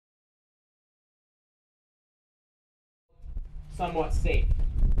somewhat safe.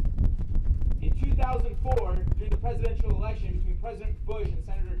 In 2004, during the presidential election between President Bush and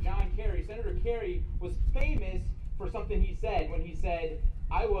Senator John Kerry, Senator Kerry was famous for something he said when he said,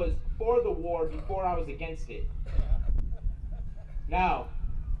 "I was for the war before I was against it." Now,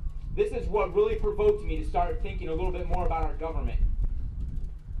 this is what really provoked me to start thinking a little bit more about our government.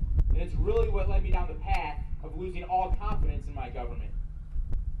 And it's really what led me down the path of losing all confidence in my government.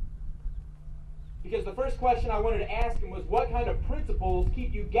 Because the first question I wanted to ask him was, what kind of principles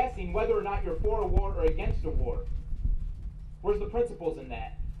keep you guessing whether or not you're for a war or against a war? Where's the principles in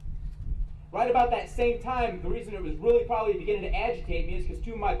that? Right about that same time, the reason it was really probably beginning to agitate me is because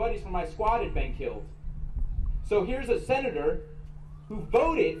two of my buddies from my squad had been killed. So here's a senator who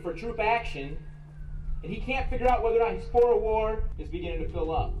voted for troop action, and he can't figure out whether or not he's for a war, is beginning to fill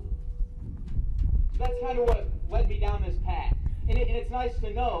up. So that's kind of what led me down this path. And it's nice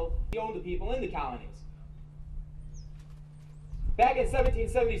to know he owned the people in the colonies. Back in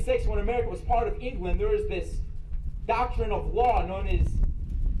 1776, when America was part of England, there was this doctrine of law known as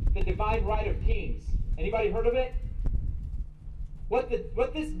the divine right of kings. Anybody heard of it? What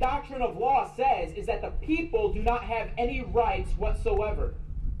this doctrine of law says is that the people do not have any rights whatsoever.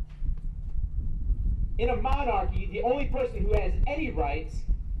 In a monarchy, the only person who has any rights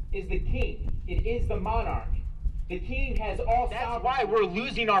is the king. It is the monarch. The king has all sovereignty. That's why we're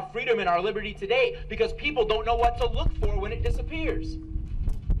losing our freedom and our liberty today, because people don't know what to look for when it disappears.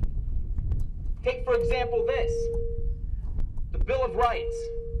 Take, for example, this. The Bill of Rights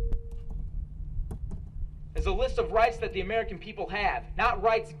is a list of rights that the American people have. Not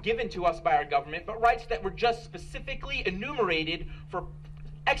rights given to us by our government, but rights that were just specifically enumerated for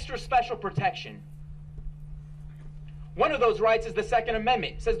extra special protection. One of those rights is the Second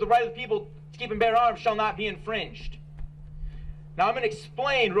Amendment. It says the right of the people to keep and bear arms shall not be infringed. Now I'm going to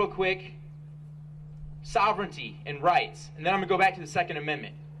explain real quick sovereignty and rights, and then I'm going to go back to the Second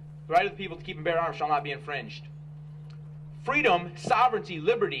Amendment. The right of the people to keep and bear arms shall not be infringed. Freedom, sovereignty,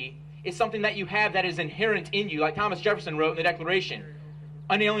 liberty is something that you have that is inherent in you, like Thomas Jefferson wrote in the Declaration.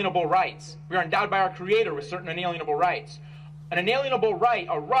 Unalienable rights. We are endowed by our Creator with certain unalienable rights. An inalienable right,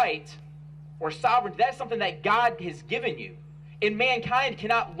 a right, or sovereignty, that's something that God has given you. And mankind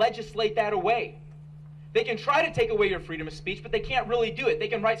cannot legislate that away. They can try to take away your freedom of speech, but they can't really do it. They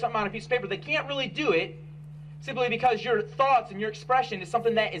can write something on a piece of paper. They can't really do it simply because your thoughts and your expression is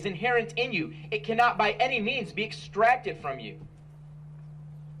something that is inherent in you. It cannot by any means be extracted from you.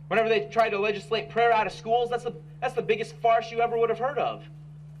 Whenever they try to legislate prayer out of schools, that's the biggest farce you ever would have heard of.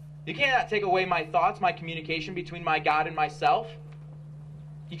 You cannot take away my thoughts, my communication between my God and myself.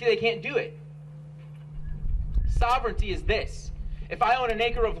 They can't do it. Sovereignty is this. If I own an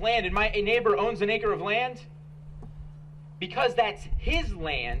acre of land and my neighbor owns an acre of land, because that's his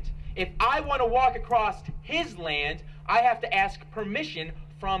land, if I want to walk across his land, I have to ask permission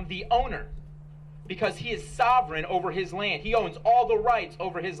from the owner, because he is sovereign over his land. He owns all the rights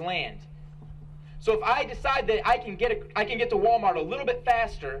over his land. So if I decide that I can get to Walmart a little bit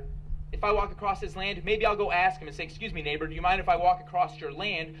faster if I walk across his land, maybe I'll go ask him and say, "Excuse me, neighbor, do you mind if I walk across your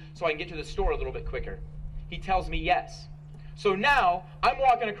land so I can get to the store a little bit quicker?" He tells me yes. So now I'm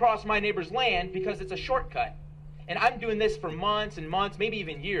walking across my neighbor's land because it's a shortcut. And I'm doing this for months and months, maybe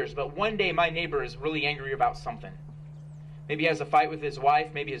even years, but one day my neighbor is really angry about something. Maybe he has a fight with his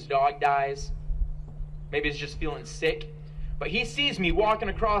wife, maybe his dog dies, maybe he's just feeling sick. But he sees me walking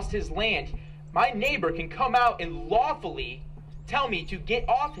across his land. My neighbor can come out and lawfully tell me to get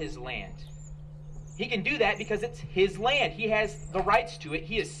off his land. He can do that because it's his land. He has the rights to it.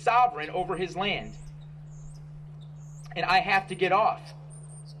 He is sovereign over his land. And I have to get off.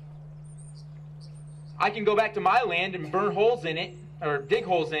 I can go back to my land and burn holes in it, or dig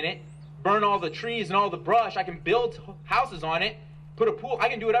holes in it, burn all the trees and all the brush. I can build houses on it, put a pool. I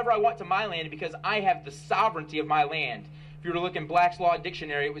can do whatever I want to my land because I have the sovereignty of my land. If you were to look in Black's Law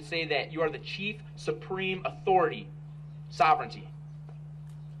Dictionary, it would say that you are the chief supreme authority. Sovereignty.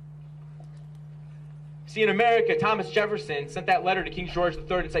 See, in America, Thomas Jefferson sent that letter to King George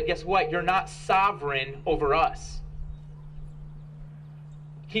III and said, guess what? You're not sovereign over us.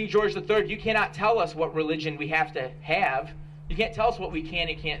 King George III, you cannot tell us what religion we have to have. You can't tell us what we can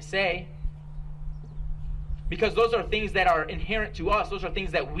and can't say. Because those are things that are inherent to us. Those are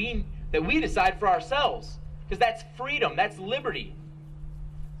things that we decide for ourselves. Because that's freedom. That's liberty.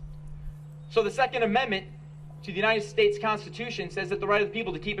 So the Second Amendment to the United States Constitution says that the right of the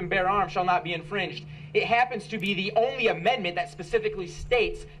people to keep and bear arms shall not be infringed. It happens to be the only amendment that specifically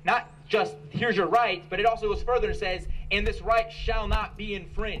states, not just here's your right, but it also goes further and says, and this right shall not be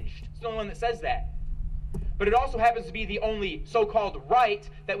infringed. It's the only one that says that. But it also happens to be the only so-called right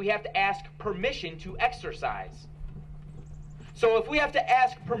that we have to ask permission to exercise. So if we have to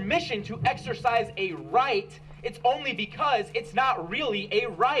ask permission to exercise a right, it's only because it's not really a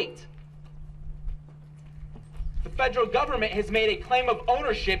right. The federal government has made a claim of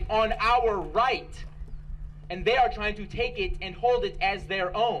ownership on our right, and they are trying to take it and hold it as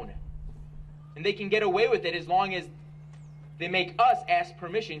their own. And they can get away with it as long as they make us ask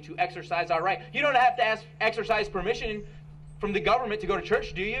permission to exercise our right. You don't have to exercise permission from the government to go to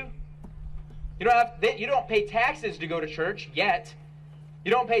church, do you? You don't pay taxes to go to church yet.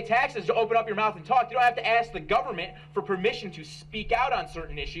 You don't pay taxes to open up your mouth and talk. You don't have to ask the government for permission to speak out on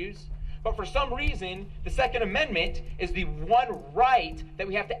certain issues. But for some reason, the Second Amendment is the one right that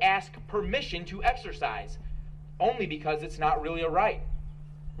we have to ask permission to exercise, only because it's not really a right.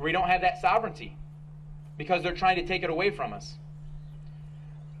 We don't have that sovereignty, because they're trying to take it away from us.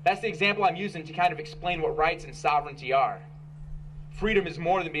 That's the example I'm using to kind of explain what rights and sovereignty are. Freedom is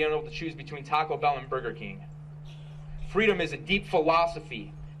more than being able to choose between Taco Bell and Burger King. Freedom is a deep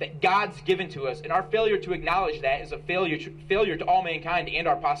philosophy that God's given to us, and our failure to acknowledge that is a failure to all mankind and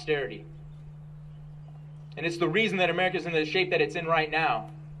our posterity. And it's the reason that America is in the shape that it's in right now.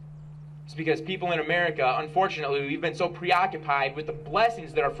 It's because people in America, unfortunately, we've been so preoccupied with the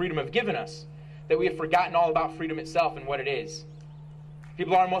blessings that our freedom have given us that we have forgotten all about freedom itself and what it is.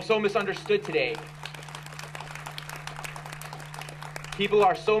 People are so misunderstood today. People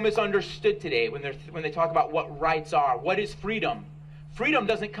are so misunderstood today when they talk about what rights are. What is freedom? Freedom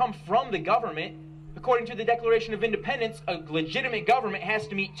doesn't come from the government. According to the Declaration of Independence, a legitimate government has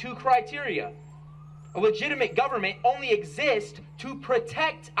to meet two criteria. A legitimate government only exists to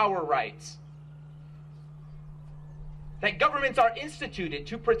protect our rights. That governments are instituted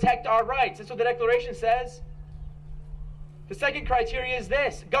to protect our rights. That's what the Declaration says. The second criteria is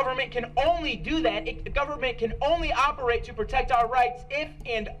this: government can only do that. Government can only operate to protect our rights if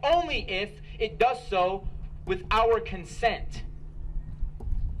and only if it does so with our consent.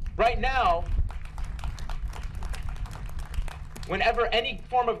 Right now, whenever any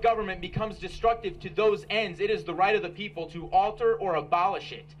form of government becomes destructive to those ends, it is the right of the people to alter or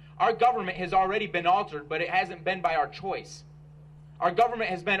abolish it. Our government has already been altered, but it hasn't been by our choice. Our government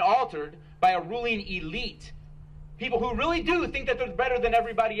has been altered by a ruling elite. People who really do think that they're better than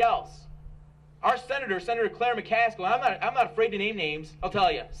everybody else. Our Senator Claire McCaskill, I'm not afraid to name names, I'll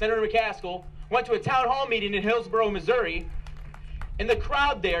tell you. Senator McCaskill went to a town hall meeting in Hillsborough, Missouri, and the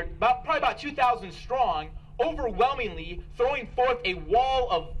crowd there, probably about 2,000 strong, overwhelmingly throwing forth a wall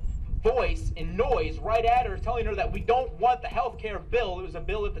of voice and noise right at her, telling her that we don't want the health care bill. It was a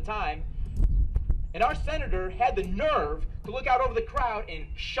bill at the time. And our senator had the nerve to look out over the crowd and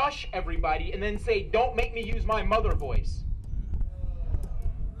shush everybody and then say, "Don't make me use my mother voice."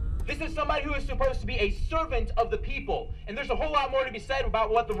 This is somebody who is supposed to be a servant of the people. And there's a whole lot more to be said about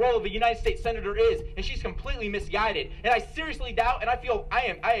what the role of a United States Senator is. And she's completely misguided. And I seriously doubt, and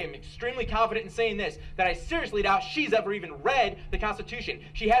I am extremely confident in saying this, that I seriously doubt she's ever even read the Constitution.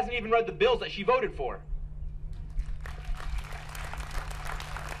 She hasn't even read the bills that she voted for.